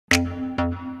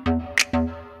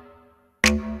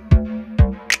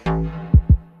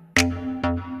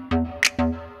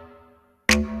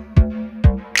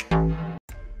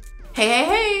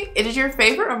It is your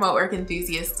favorite remote work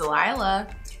enthusiast, Delilah.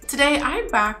 Today, I'm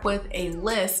back with a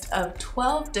list of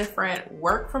 12 different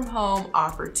work from home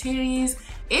opportunities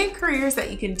and careers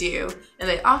that you can do, and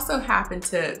they also happen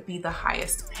to be the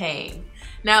highest paying.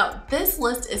 Now, this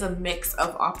list is a mix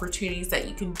of opportunities that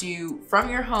you can do from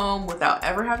your home without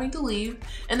ever having to leave,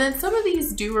 and then some of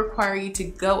these do require you to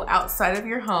go outside of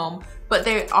your home, but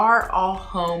they are all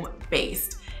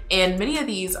home-based. And many of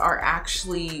these are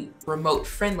actually remote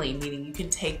friendly, meaning you can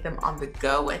take them on the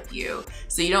go with you.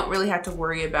 So you don't really have to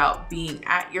worry about being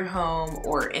at your home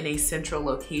or in a central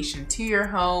location to your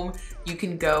home. You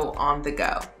can go on the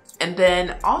go. And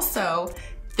then also,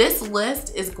 this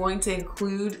list is going to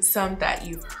include some that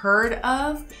you've heard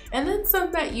of and then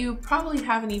some that you probably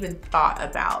haven't even thought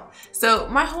about. So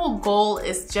my whole goal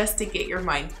is just to get your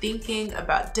mind thinking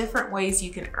about different ways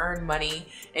you can earn money,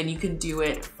 and you can do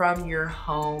it from your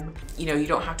home. You know, you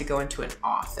don't have to go into an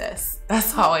office.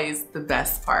 That's always the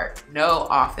best part. No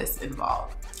office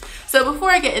involved. So before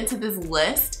I get into this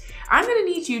list, I'm gonna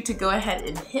need you to go ahead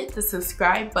and hit the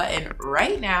subscribe button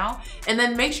right now, and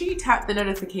then make sure you tap the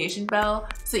notification bell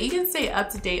so you can stay up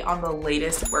to date on the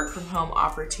latest work from home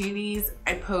opportunities.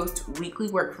 I post weekly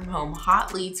work from home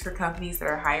hot leads for companies that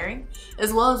are hiring,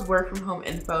 as well as work from home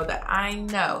info that I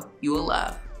know you will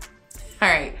love. All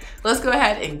right, let's go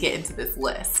ahead and get into this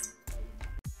list.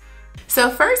 So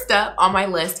first up on my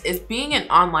list is being an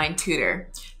online tutor.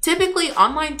 Typically,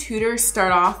 online tutors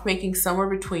start off making somewhere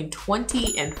between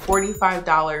 $20 and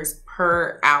 $45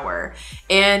 per hour.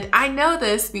 And I know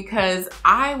this because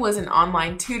I was an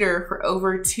online tutor for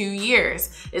over 2 years.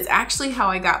 It's actually how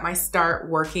I got my start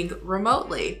working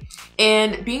remotely.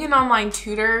 And being an online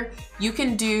tutor, you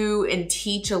can do and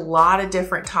teach a lot of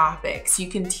different topics. You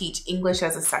can teach English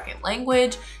as a second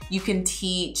language. You can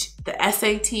teach the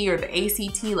SAT or the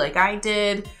ACT like I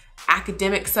did.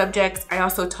 Academic subjects, I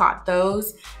also taught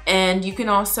those, and you can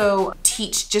also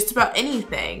teach just about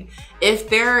anything. If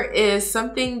there is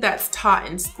something that's taught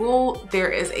in school, there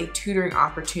is a tutoring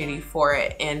opportunity for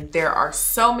it, and there are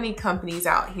so many companies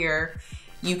out here.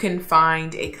 You can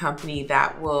find a company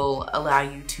that will allow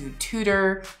you to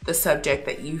tutor the subject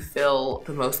that you feel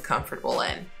the most comfortable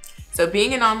in. So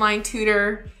being an online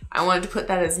tutor, I wanted to put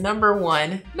that as number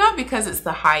one, not because it's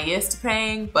the highest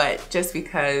paying, but just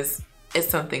because it's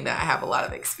something that I have a lot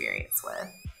of experience with.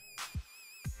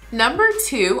 Number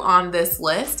two on this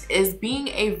list is being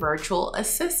a virtual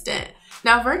assistant.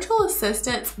 Now, virtual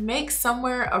assistants make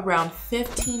somewhere around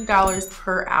 $15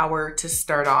 per hour to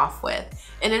start off with,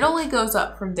 and it only goes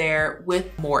up from there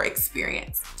with more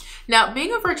experience. Now,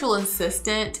 being a virtual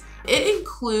assistant, it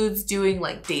includes doing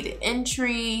like data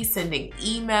entry, sending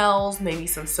emails, maybe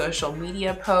some social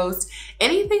media posts,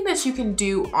 anything that you can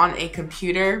do on a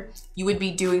computer. You would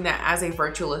be doing that as a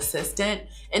virtual assistant,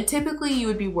 and typically you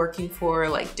would be working for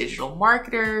like digital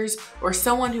marketers or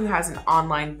someone who has an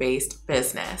online based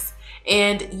business.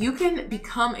 And you can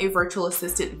become a virtual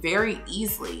assistant very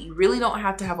easily. You really don't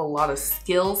have to have a lot of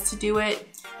skills to do it.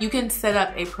 You can set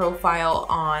up a profile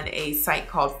on a site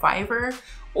called Fiverr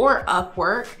or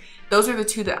Upwork. Those are the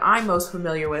two that I'm most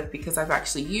familiar with because I've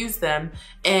actually used them.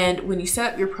 And when you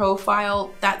set up your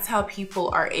profile, that's how people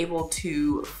are able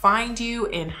to find you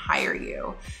and hire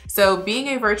you. So being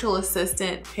a virtual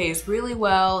assistant pays really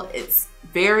well. It's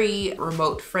very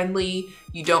remote friendly.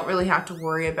 You don't really have to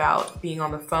worry about being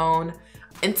on the phone.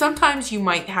 And sometimes you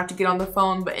might have to get on the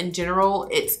phone, but in general,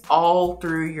 it's all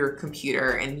through your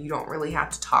computer and you don't really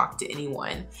have to talk to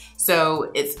anyone.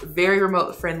 So it's very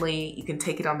remote friendly. You can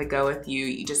take it on the go with you.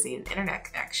 You just need an internet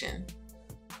connection.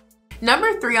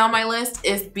 Number three on my list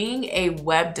is being a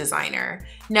web designer.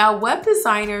 Now, web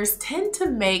designers tend to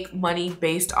make money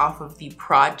based off of the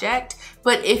project,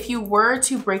 but if you were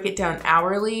to break it down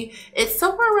hourly, it's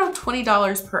somewhere around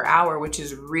 $20 per hour, which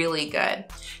is really good.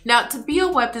 Now, to be a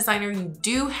web designer, you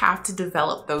do have to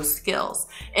develop those skills.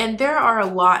 And there are a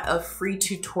lot of free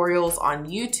tutorials on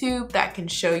YouTube that can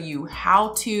show you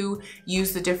how to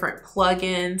use the different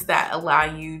plugins that allow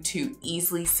you to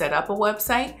easily set up a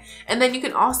website. And then you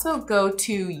can also go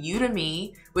to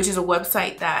Udemy, which is a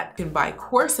website that you can buy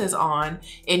courses on,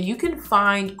 and you can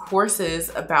find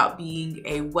courses about being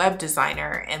a web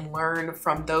designer and learn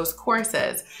from those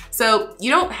courses. So you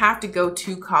don't have to go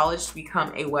to college to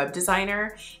become a web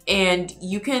designer, and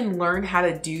you can learn how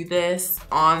to do this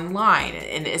online,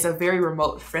 and it's a very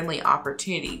remote friendly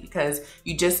opportunity because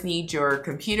you just need your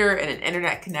computer and an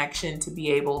internet connection to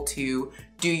be able to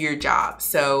do your job.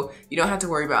 So you don't have to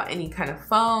worry about any kind of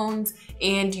phones,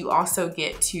 and you also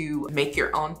get to make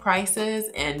your own prices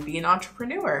and be an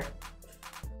entrepreneur.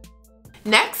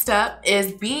 Next up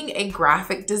is being a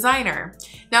graphic designer.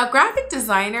 Now, graphic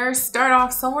designers start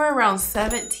off somewhere around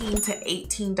 $17 to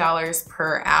 $18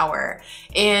 per hour.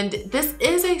 And this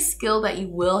is a skill that you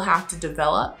will have to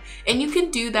develop, and you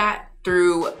can do that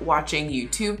through watching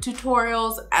YouTube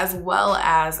tutorials as well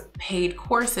as paid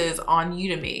courses on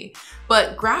Udemy.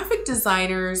 But graphic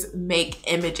designers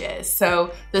make images.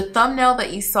 So the thumbnail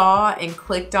that you saw and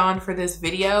clicked on for this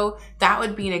video, that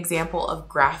would be an example of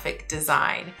graphic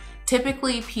design.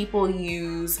 Typically, people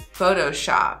use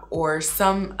Photoshop or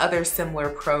some other similar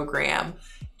program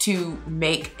to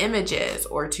make images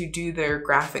or to do their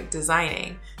graphic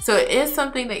designing. So it is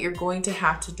something that you're going to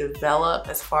have to develop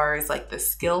as far as like the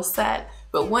skill set.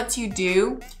 But once you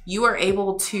do, you are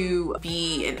able to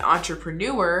be an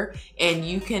entrepreneur and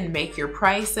you can make your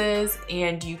prices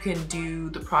and you can do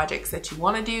the projects that you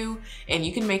want to do, and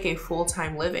you can make a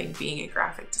full-time living being a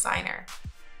graphic designer.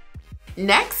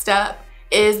 Next up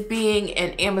is being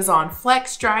an Amazon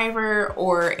Flex driver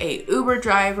or a Uber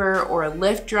driver or a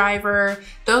Lyft driver.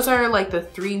 Those are like the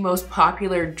three most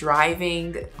popular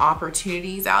driving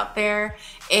opportunities out there.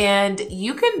 And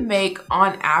you can make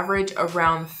on average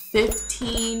around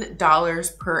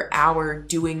 $15 per hour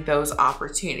doing those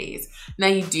opportunities. Now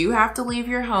you do have to leave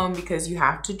your home because you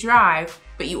have to drive,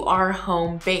 but you are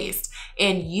home based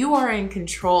and you are in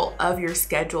control of your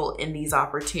schedule in these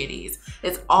opportunities.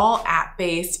 It's all app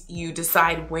based. You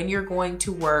decide when you're going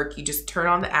to work, you just turn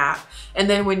on the app, and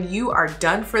then when you are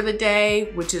done for the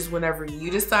day, which is whenever you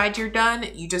decide you're done,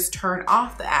 you just turn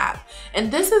off the app.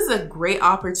 And this is a great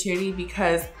opportunity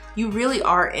because you really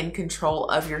are in control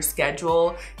of your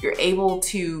schedule. You're able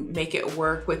to make it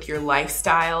work with your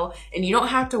lifestyle, and you don't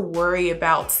have to worry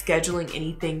about scheduling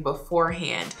anything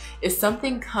beforehand. If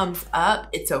something comes up,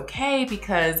 it's okay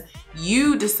because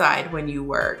you decide when you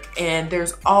work, and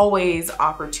there's always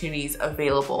opportunities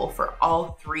available for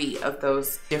all three of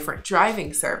those different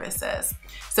driving services.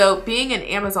 So being an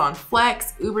Amazon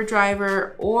Flex, Uber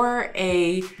driver, or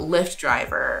a Lyft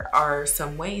driver are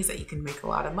some ways that you can make a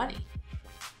lot of money.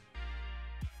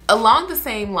 Along the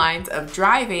same lines of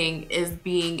driving is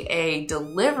being a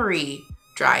delivery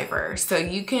driver. So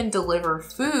you can deliver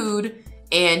food,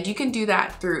 and you can do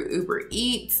that through Uber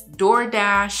Eats,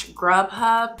 DoorDash,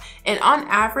 Grubhub, and on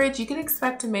average, you can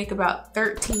expect to make about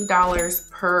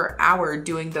 $13 per hour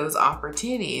doing those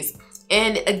opportunities.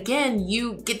 And again,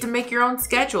 you get to make your own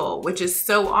schedule, which is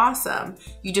so awesome.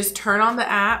 You just turn on the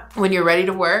app when you're ready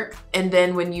to work, and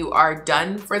then when you are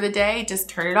done for the day, just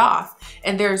turn it off.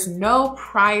 And there's no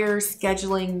prior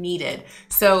scheduling needed.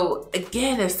 So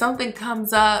again, if something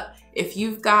comes up, if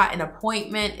you've got an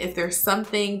appointment, if there's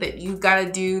something that you've got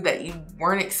to do that you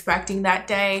weren't expecting that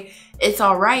day, it's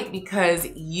all right because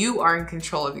you are in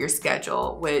control of your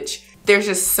schedule, which there's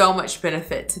just so much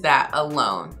benefit to that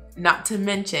alone. Not to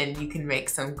mention, you can make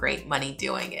some great money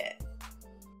doing it.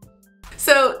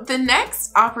 So the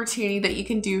next opportunity that you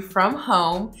can do from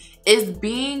home is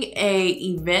being an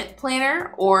event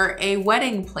planner or a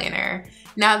wedding planner.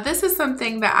 Now, this is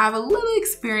something that I have a little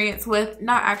experience with,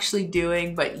 not actually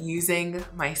doing, but using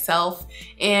myself.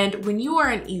 And when you are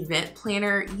an event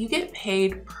planner, you get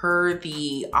paid per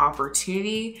the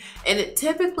opportunity, and it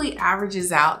typically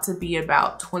averages out to be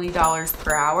about $20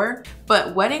 per hour.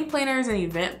 But wedding planners and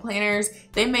event planners,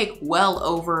 they make well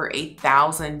over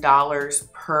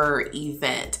 $1,000 per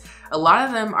event. A lot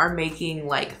of them are making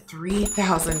like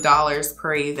 $3,000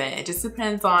 per event. It just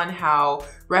depends on how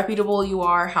reputable you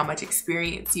are, how much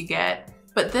experience you get.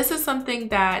 But this is something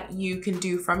that you can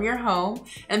do from your home,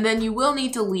 and then you will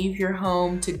need to leave your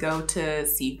home to go to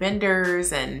see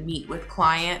vendors and meet with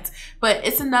clients. But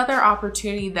it's another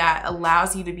opportunity that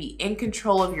allows you to be in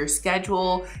control of your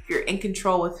schedule. You're in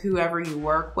control with whoever you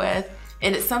work with.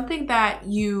 And it's something that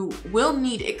you will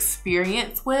need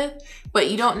experience with, but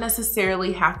you don't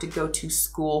necessarily have to go to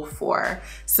school for.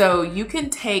 So you can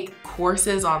take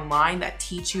courses online that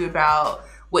teach you about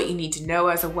what you need to know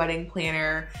as a wedding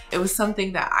planner. It was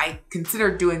something that I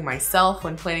considered doing myself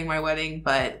when planning my wedding,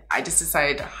 but I just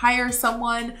decided to hire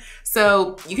someone.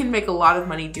 So you can make a lot of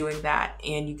money doing that,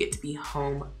 and you get to be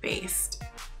home-based.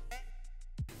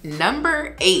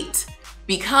 Number 8,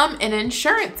 become an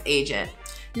insurance agent.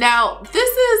 Now,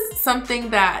 this is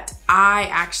something that I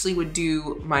actually would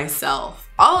do myself.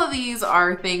 All of these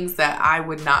are things that I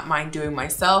would not mind doing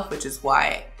myself, which is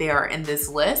why they are in this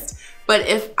list. But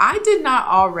if I did not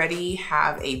already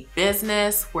have a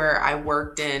business where I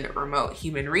worked in remote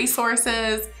human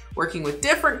resources, working with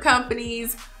different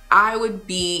companies, I would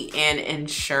be an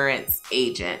insurance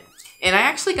agent. And I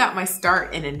actually got my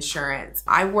start in insurance.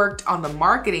 I worked on the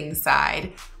marketing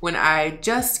side when I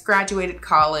just graduated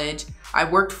college. I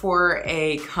worked for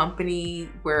a company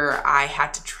where I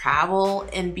had to travel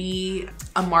and be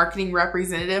a marketing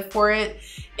representative for it.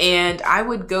 And I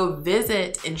would go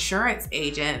visit insurance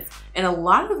agents, and a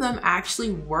lot of them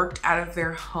actually worked out of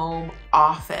their home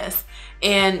office.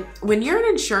 And when you're an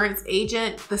insurance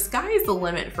agent, the sky is the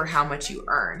limit for how much you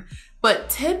earn.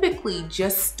 But typically,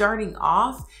 just starting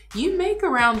off, you make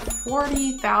around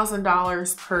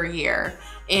 $40,000 per year.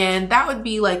 And that would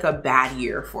be like a bad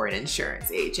year for an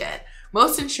insurance agent.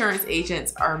 Most insurance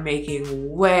agents are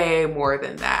making way more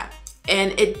than that.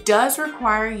 And it does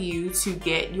require you to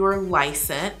get your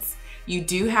license. You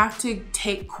do have to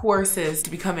take courses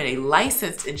to become a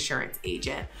licensed insurance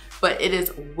agent, but it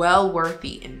is well worth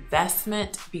the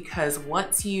investment because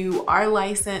once you are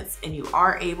licensed and you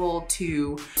are able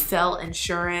to sell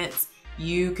insurance,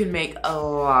 you can make a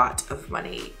lot of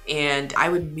money. And I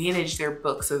would manage their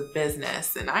books of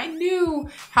business, and I knew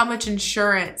how much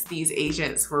insurance these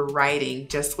agents were writing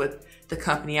just with the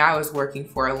company I was working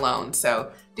for alone.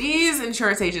 So these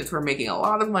insurance agents were making a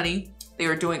lot of money. They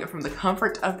were doing it from the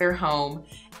comfort of their home,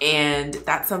 and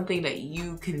that's something that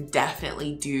you can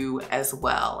definitely do as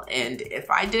well. And if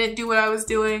I didn't do what I was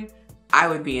doing, I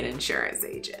would be an insurance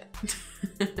agent.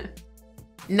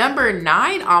 Number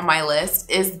 9 on my list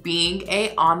is being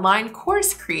an online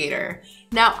course creator.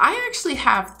 Now, I actually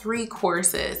have 3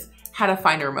 courses: how to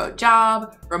find a remote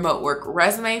job, remote work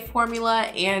resume formula,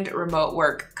 and remote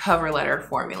work cover letter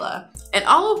formula. And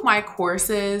all of my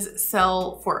courses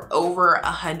sell for over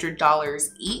 $100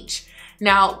 each.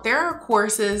 Now, there are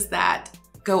courses that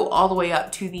go all the way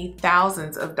up to the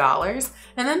thousands of dollars.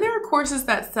 And then there are courses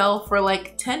that sell for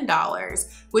like $10,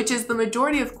 which is the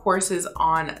majority of courses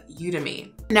on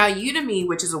Udemy. Now, Udemy,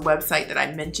 which is a website that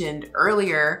I mentioned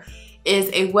earlier, is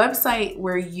a website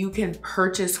where you can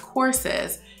purchase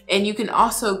courses, and you can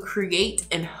also create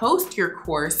and host your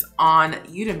course on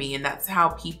Udemy, and that's how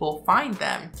people find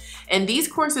them. And these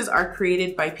courses are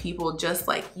created by people just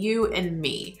like you and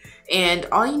me. And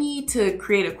all you need to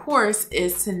create a course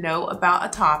is to know about a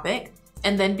topic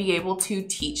and then be able to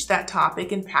teach that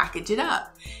topic and package it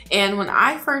up. And when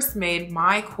I first made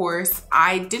my course,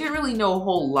 I didn't really know a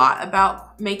whole lot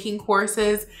about making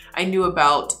courses. I knew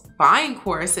about buying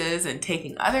courses and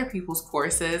taking other people's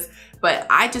courses, but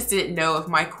I just didn't know if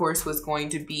my course was going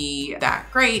to be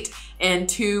that great. And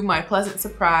to my pleasant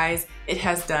surprise, it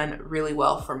has done really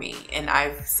well for me. And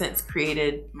I've since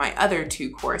created my other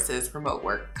 2 courses, remote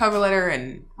work cover letter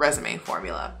and resume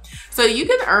formula. So you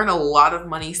can earn a lot of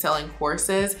money selling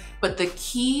courses, but the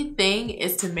key thing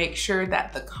is to make sure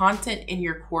that the content in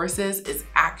your courses is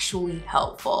actually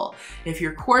helpful. If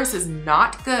your course is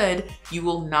not good, you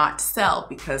will not sell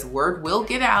because word will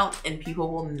get out and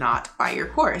people will not buy your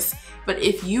course. But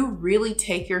if you really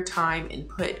take your time and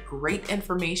put great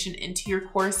information into your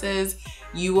courses,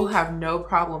 you will have no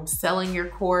problem selling your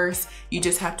course. You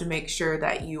just have to make sure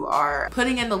that you are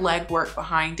putting in the legwork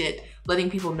behind it, letting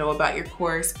people know about your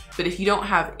course. But if you don't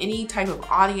have any type of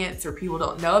audience or people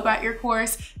don't know about your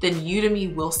course, then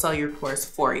Udemy will sell your course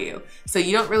for you. So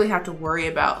you don't really have to worry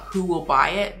about who will buy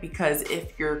it, because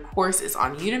if your course is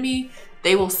on Udemy,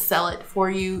 they will sell it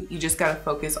for you. You just gotta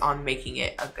focus on making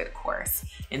it a good course,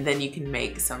 and then you can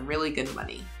make some really good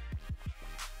money.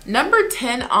 Number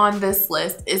 10 on this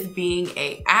list is being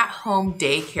an at-home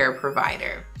daycare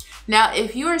provider. Now,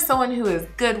 if you are someone who is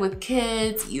good with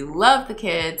kids, you love the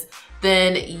kids,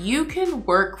 then you can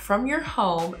work from your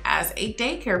home as a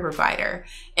daycare provider.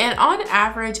 And on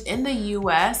average in the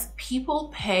US,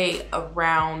 people pay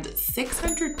around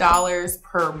 $600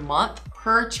 per month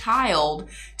per child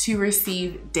to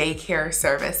receive daycare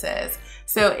services.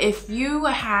 So if you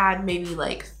had maybe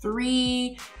like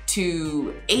 3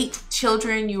 to 8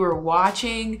 children you were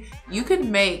watching, you could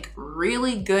make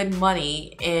really good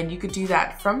money, and you could do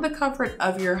that from the comfort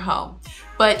of your home.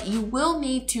 But you will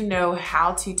need to know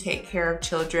how to take care of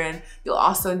children. You'll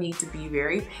also need to be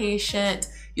very patient.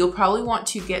 You'll probably want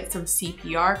to get some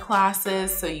CPR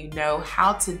classes so you know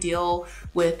how to deal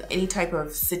with any type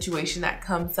of situation that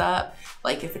comes up,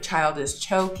 like if a child is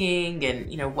choking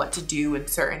and what to do in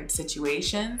certain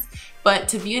situations. But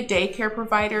to be a daycare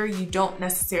provider, you don't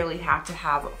necessarily have to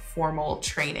have formal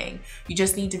training. You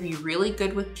just need to be really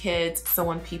good with kids,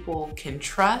 someone people can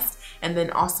trust, and then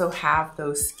also have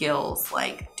those skills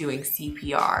like doing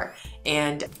CPR.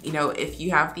 And if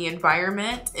you have the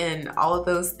environment and all of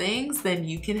those things, then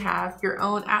you can have your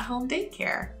own at-home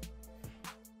daycare.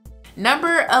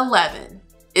 Number 11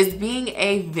 is being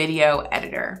a video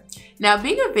editor. Now,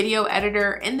 being a video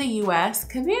editor in the US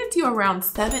commands you around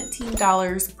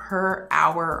 $17 per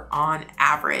hour on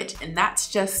average, and that's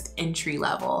just entry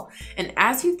level. And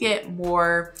as you get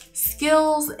more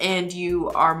skills and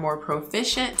you are more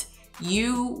proficient,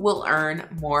 you will earn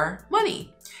more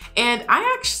money. And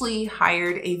I actually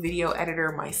hired a video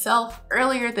editor myself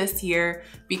earlier this year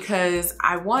because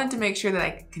I wanted to make sure that I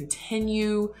could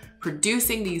continue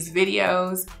producing these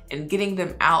videos and getting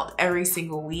them out every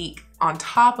single week on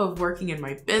top of working in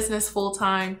my business full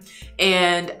time.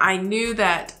 And I knew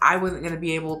that I wasn't gonna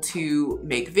be able to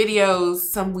make videos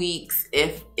some weeks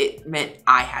if it meant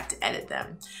I had to edit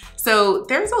them. So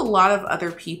there's a lot of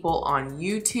other people on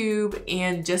YouTube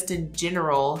and just in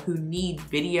general who need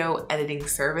video editing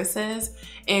services.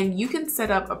 And you can set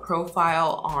up a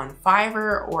profile on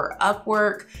Fiverr or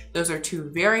Upwork. Those are two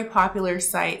very popular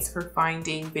sites for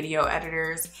finding video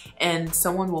editors, and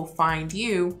someone will find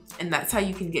you, and that's how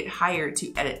you can get hired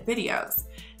to edit videos.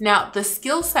 Now, the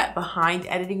skill set behind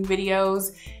editing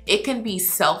videos, it can be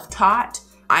self-taught.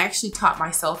 I actually taught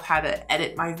myself how to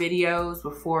edit my videos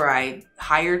before I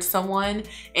hired someone,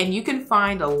 and you can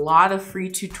find a lot of free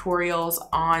tutorials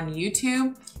on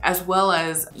YouTube as well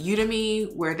as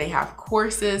Udemy, where they have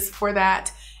courses for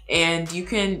that, and you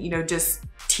can, just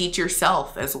teach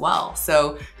yourself as well.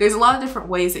 So there's a lot of different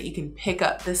ways that you can pick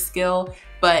up this skill,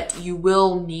 but you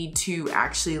will need to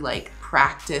actually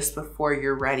practice before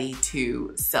you're ready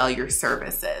to sell your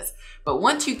services. But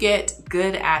once you get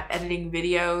good at editing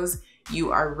videos,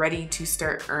 you are ready to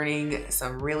start earning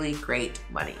some really great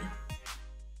money.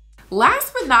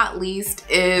 Last but not least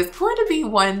is going to be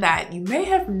one that you may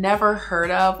have never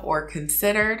heard of or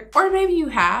considered, or maybe you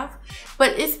have,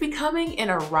 but it's becoming an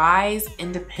Arise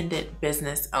independent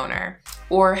business owner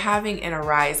or having an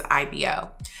Arise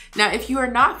IBO. Now, if you are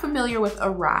not familiar with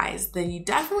Arise, then you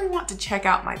definitely want to check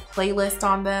out my playlist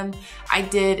on them. I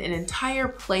did an entire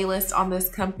playlist on this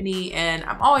company, and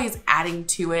I'm always adding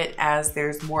to it as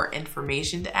there's more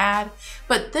information to add.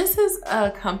 But this is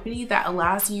a company that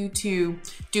allows you to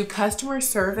do customer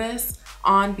service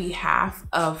on behalf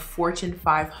of Fortune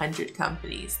 500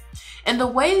 companies. And the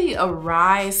way the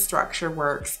Arise structure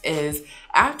works is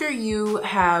after you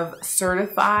have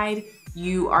certified,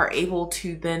 you are able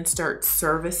to then start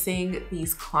servicing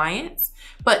these clients.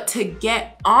 But to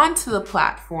get onto the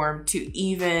platform to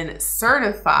even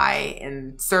certify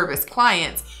and service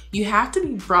clients, you have to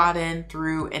be brought in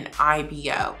through an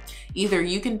IBO. Either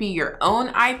you can be your own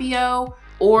IBO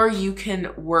or you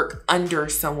can work under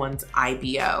someone's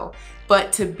IBO.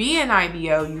 But to be an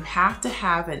IBO, you have to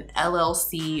have an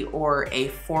LLC or a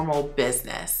formal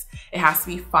business. It has to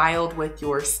be filed with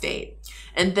your state.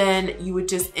 And then you would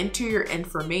just enter your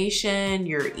information,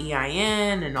 your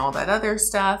EIN and all that other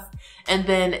stuff. And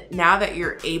then now that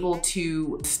you're able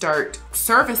to start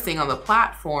servicing on the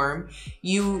platform,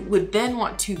 you would then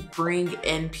want to bring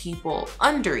in people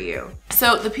under you.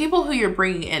 So the people who you're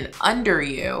bringing in under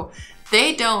you,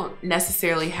 they don't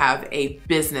necessarily have a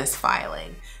business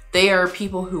filing. They are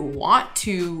people who want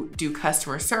to do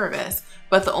customer service,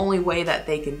 but the only way that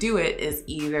they can do it is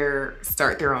either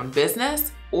start their own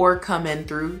business or come in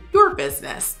through your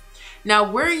business. Now,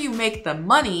 where you make the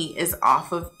money is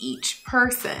off of each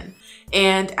person.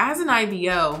 And as an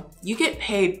IBO, you get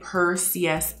paid per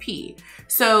CSP.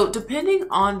 So depending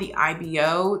on the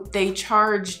IBO, they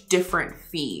charge different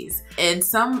fees. And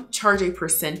some charge a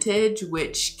percentage,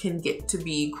 which can get to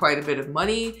be quite a bit of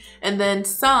money. And then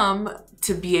some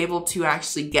to be able to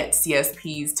actually get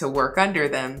CSPs to work under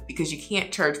them, because you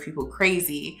can't charge people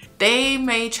crazy. They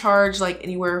may charge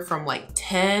anywhere from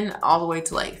 10 all the way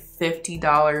to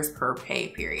 $50 per pay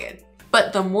period.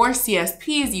 But the more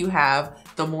CSPs you have,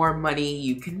 the more money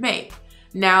you can make.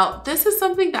 Now, this is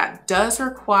something that does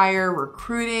require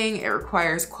recruiting. It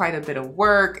requires quite a bit of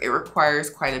work. It requires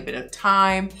quite a bit of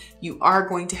time. You are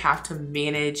going to have to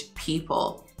manage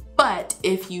people. But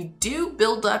if you do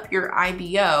build up your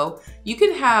IBO, you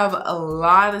can have a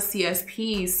lot of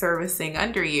CSPs servicing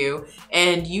under you,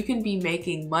 and you can be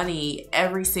making money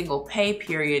every single pay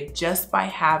period just by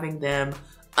having them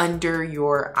under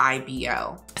your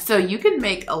IBO. So you can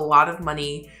make a lot of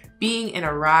money being an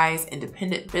Arise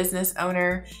independent business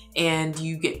owner, and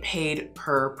you get paid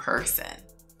per person.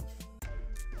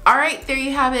 All right, there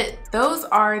you have it. Those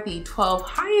are the 12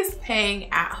 highest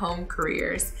paying at-home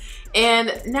careers.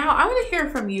 And now I want to hear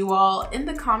from you all in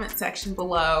the comment section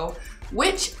below.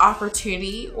 Which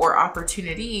opportunity or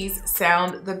opportunities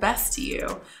sound the best to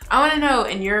you? I want to know,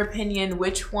 in your opinion,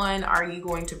 which one are you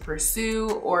going to pursue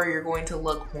or you're going to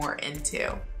look more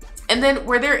into? And then,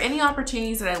 were there any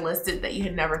opportunities that I listed that you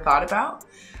had never thought about?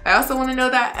 I also want to know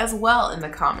that as well in the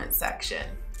comment section.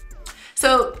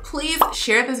 So please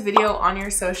share this video on your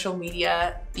social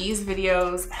media. These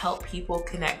videos help people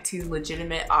connect to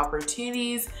legitimate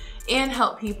opportunities and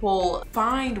help people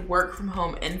find work from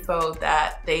home info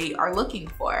that they are looking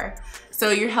for.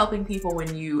 So you're helping people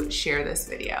when you share this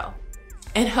video.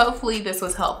 And hopefully this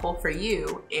was helpful for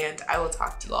you, and I will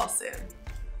talk to you all soon.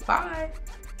 Bye.